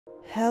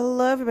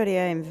Hello everybody,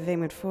 I am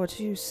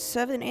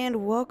Vivekman427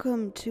 and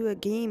welcome to a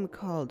game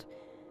called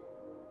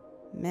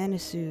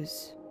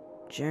Manasu's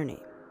Journey.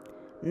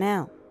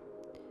 Now,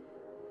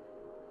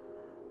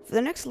 for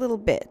the next little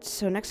bit,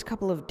 so next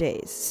couple of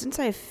days, since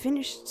I have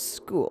finished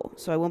school,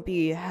 so I won't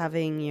be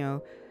having, I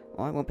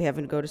won't be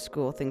having to go to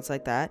school, things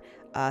like that,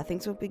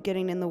 things won't be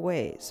getting in the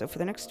way. So for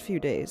the next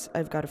few days,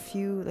 I've got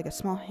a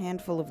small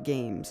handful of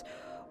games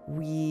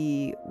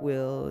we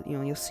will,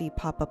 you'll see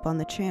pop up on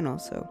the channel,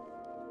 so...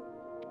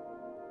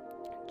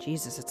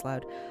 Jesus, it's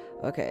loud.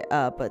 Okay,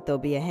 but there'll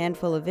be a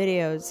handful of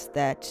videos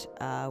that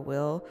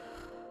will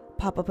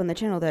pop up on the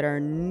channel that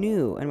are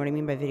new. And what I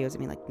mean by videos, I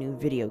mean like new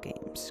video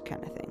games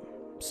kind of thing.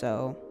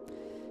 So,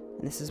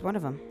 and this is one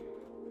of them.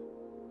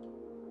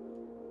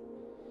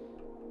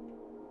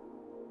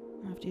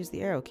 I have to use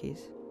the arrow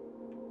keys.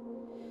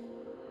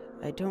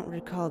 I don't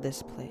recall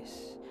this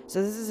place.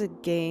 So this is a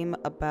game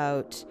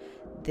about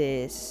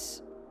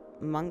this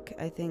monk,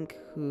 I think,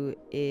 who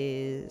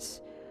is...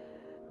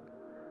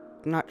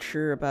 not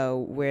sure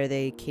about where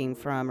they came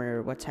from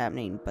or what's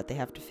happening, but they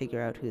have to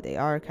figure out who they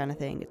are, kind of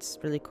thing. It's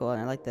really cool,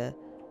 and I like the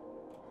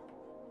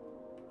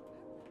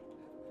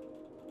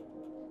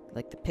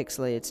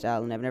pixelated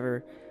style. And I've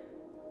never,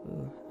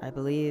 I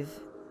believe,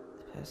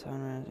 pass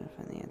on to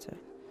find the answer.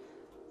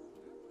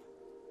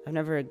 I've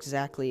never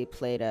exactly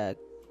played a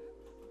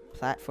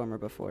platformer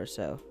before,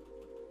 so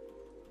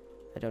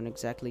I don't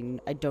exactly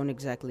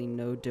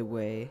know the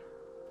way.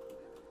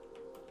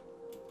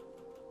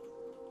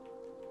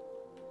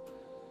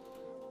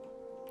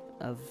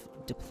 Of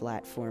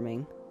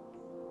deplatforming.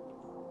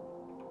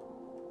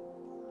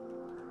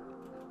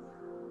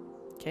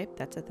 Okay,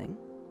 that's a thing.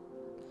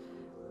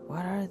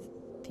 What are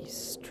these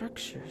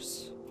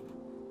structures?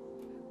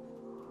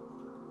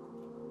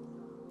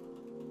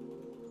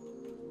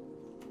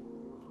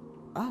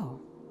 Oh.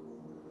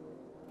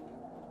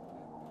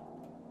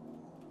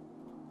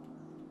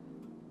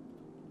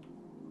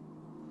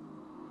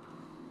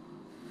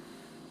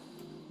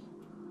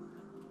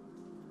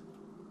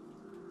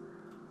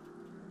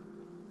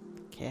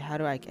 Okay, how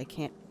do I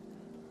can't...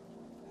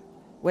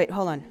 Wait,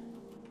 hold on.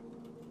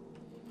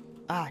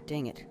 Ah,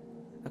 dang it.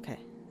 Okay.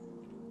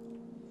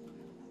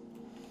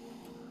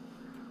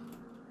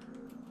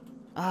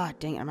 Ah,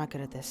 dang it, I'm not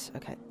good at this.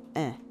 Okay.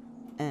 Dang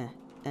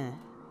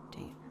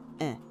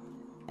it.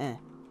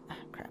 Ah,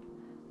 crap.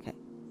 Okay.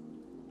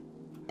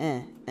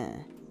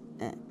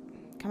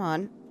 Come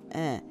on.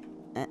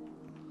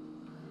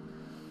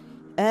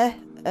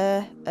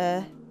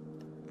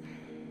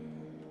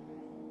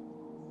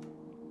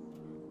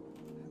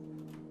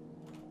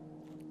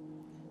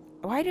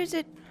 Why does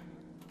it...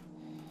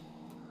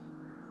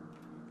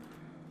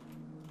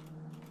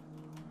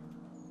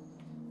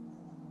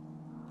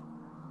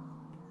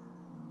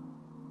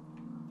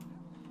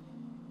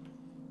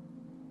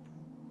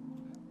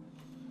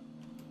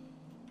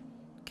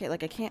 Okay,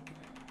 like I can't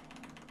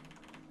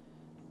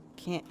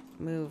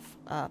move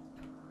up.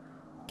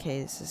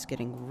 Okay, this is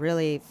getting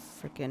really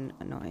freaking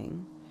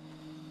annoying.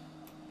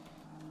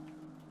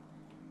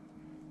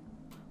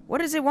 What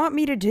does it want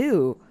me to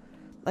do?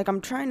 Like,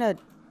 I'm trying to...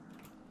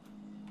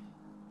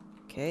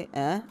 Okay,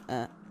 okay,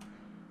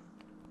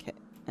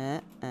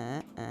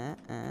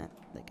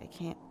 like I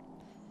can't...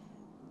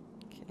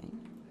 Okay.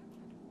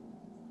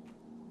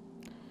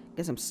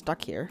 Guess I'm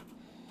stuck here.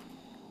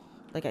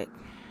 Like I...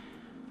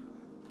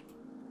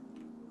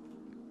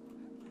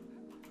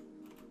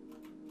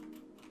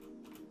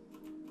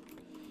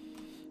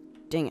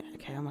 Dang it,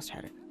 okay, I almost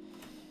had it.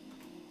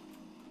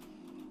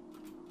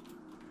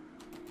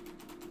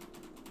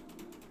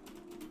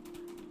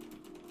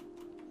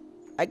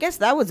 I guess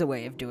that was a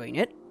way of doing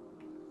it.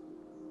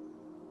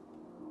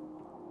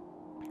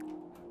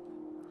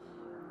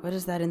 What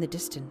is that in the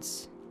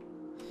distance?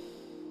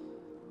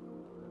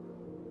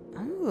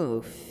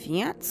 Oh,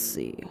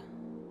 fancy.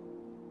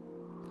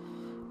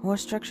 More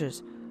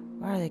structures.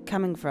 Where are they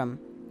coming from?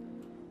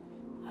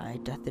 I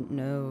doesn't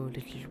know,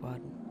 little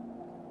one.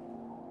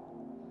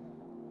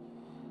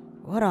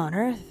 What on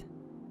earth?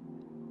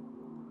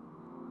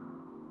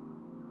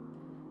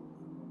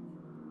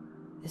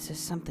 This is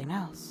something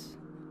else.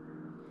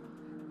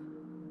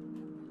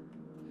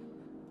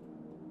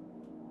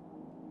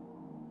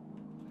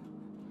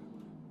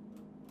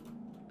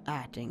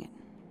 Ah, dang it.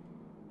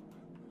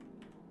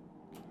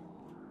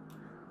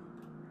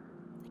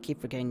 I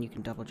keep forgetting you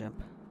can double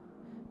jump.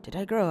 Did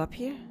I grow up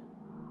here?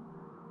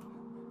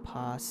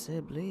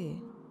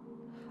 Possibly.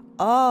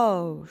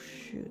 Oh,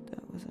 shoot.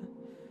 That was a...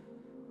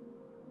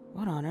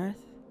 What on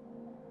earth?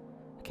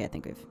 Okay, I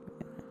think we've...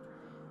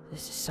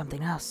 This is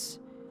something else.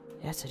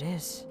 Yes, it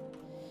is.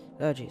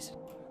 Oh, jeez.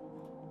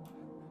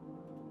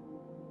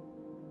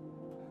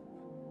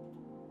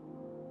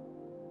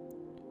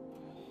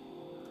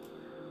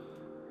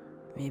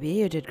 Maybe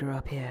you did grow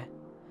up here.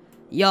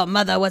 Your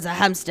mother was a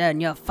hamster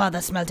and your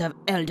father smelt of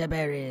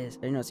elderberries.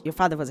 Or no, your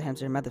father was a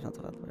hamster and your mother smelt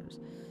of elderberries.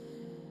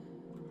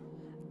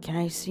 Can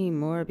I see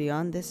more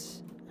beyond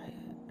this?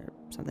 Or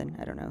something?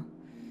 I don't know.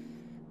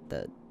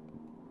 The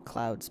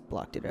clouds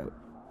blocked it out.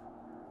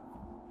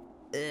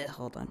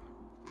 Hold on.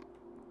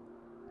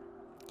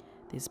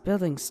 These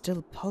buildings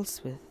still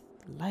pulse with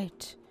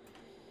light.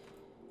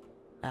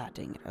 Ah,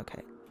 dang it.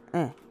 Okay.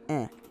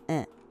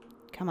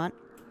 Come on.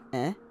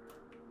 Okay.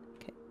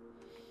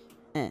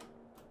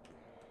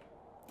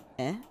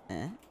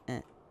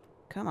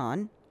 Come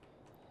on.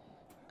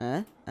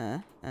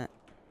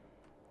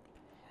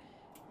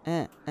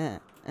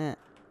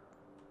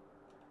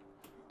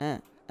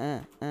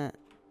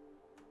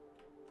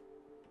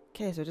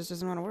 Okay, so it just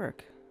doesn't want to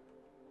work.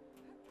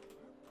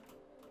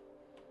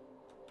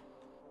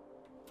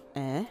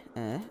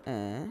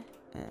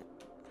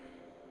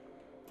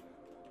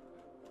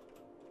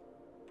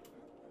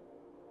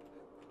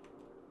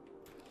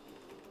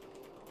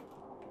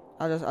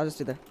 I'll just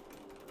do that.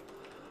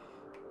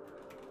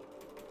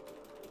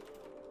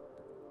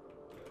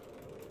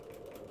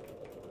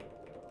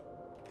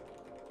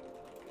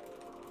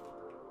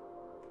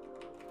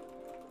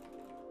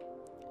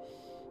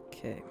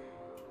 Okay.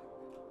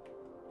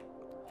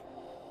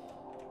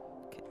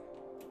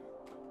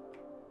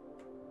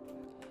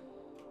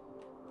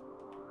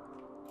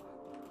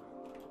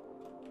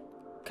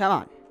 Come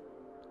on.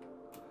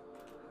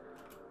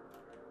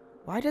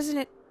 Why doesn't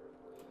it?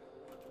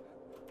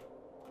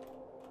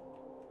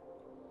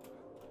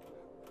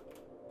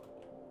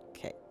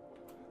 Okay.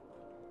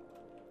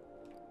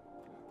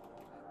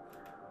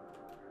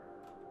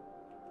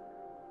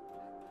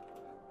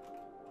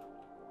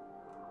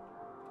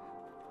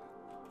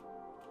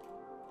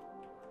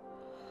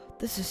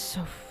 This is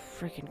so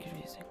freaking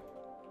confusing.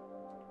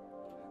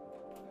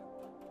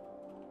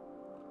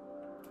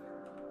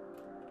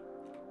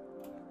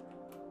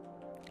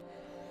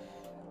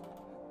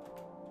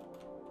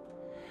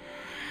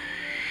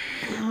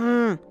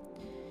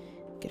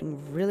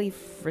 Getting really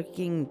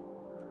freaking...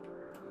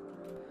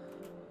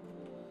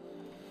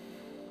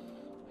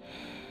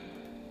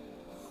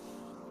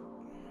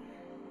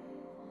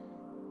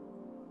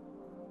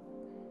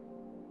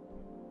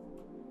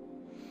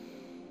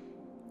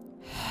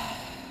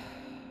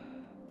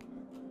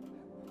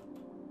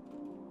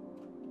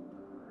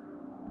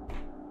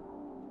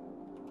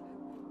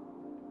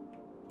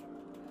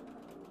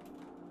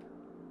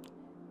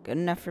 Good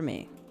enough for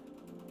me.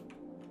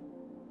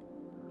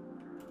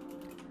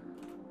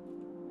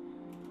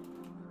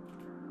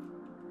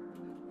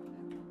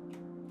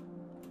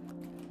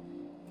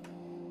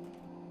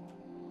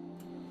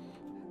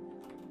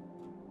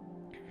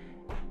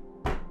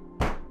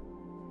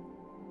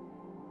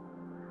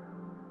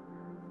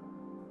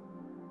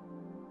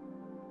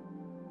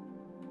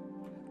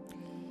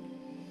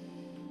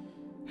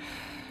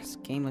 This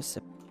game was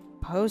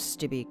supposed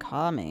to be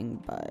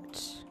calming,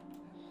 but...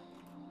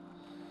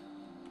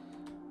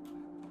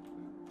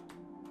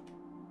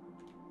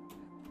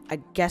 I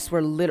guess we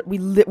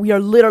are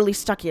literally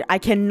stuck here. I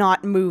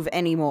cannot move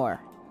anymore.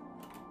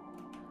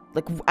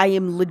 Like, I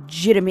am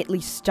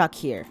legitimately stuck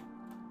here.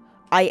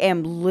 I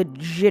am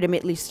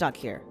legitimately stuck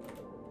here.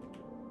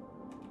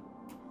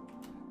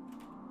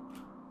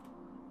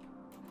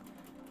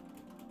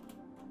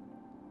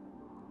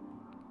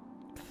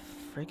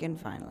 Freaking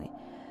finally.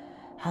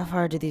 How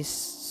far do these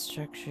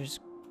structures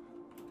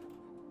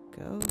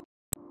go?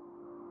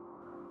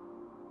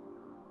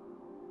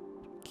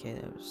 Okay,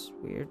 that was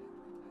weird.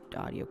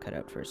 Audio cut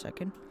out for a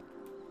second.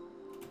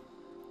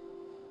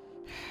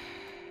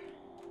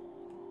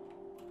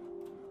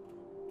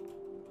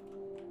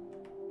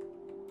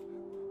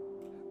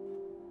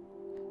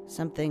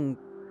 Something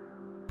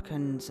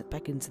beckons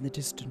in the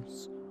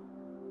distance.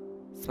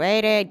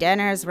 Sweetie,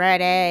 dinner's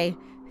ready.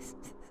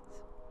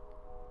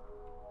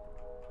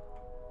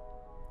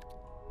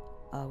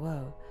 Oh,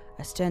 whoa.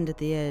 I stand at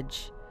the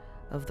edge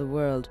of the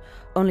world,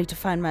 only to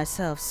find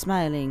myself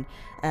smiling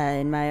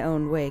in my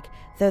own wake.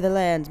 Though the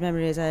land's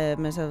memories, I have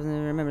myself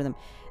remember them.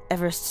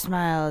 Everest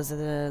smiles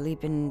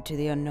leap into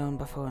the unknown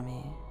before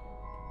me.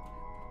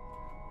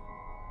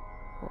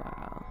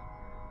 Wow.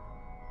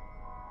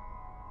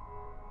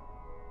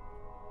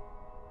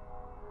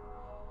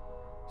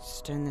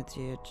 Stand at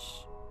the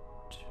edge.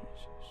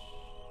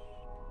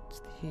 It's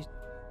the...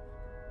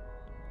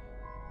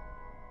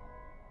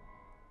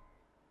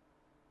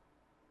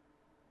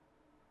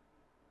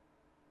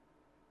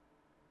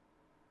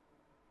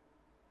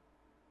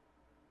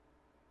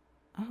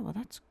 Oh, well,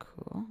 that's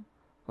cool.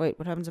 Wait,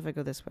 what happens if I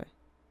go this way?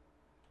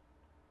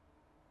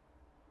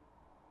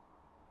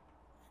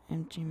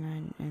 Empty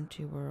mind,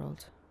 empty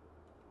world.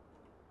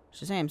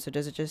 Shazam, so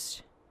does it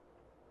just...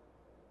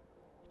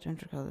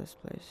 Don't recall this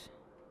place.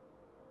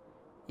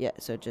 Yeah,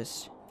 so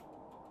just...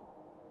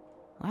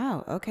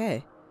 Wow,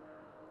 okay.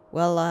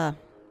 Well,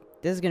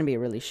 this is gonna be a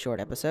really short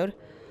episode.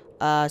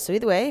 So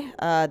either way,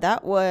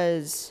 that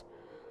was...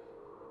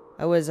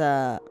 I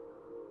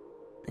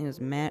think it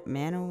was Manua's,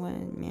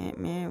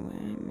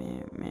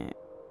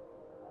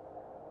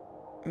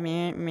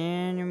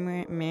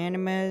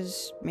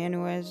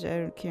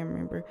 I can't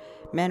remember.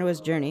 Manua's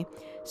Journey.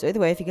 So either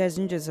way, if you guys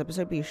enjoyed this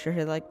episode, be sure to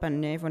hit the like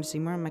button. If you want to see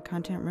more of my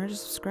content, remember to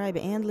subscribe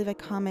and leave a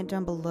comment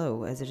down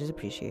below, as it is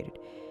appreciated.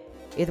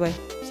 Either way,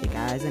 see you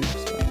guys in the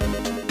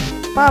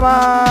next one.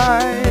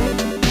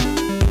 Bye-bye!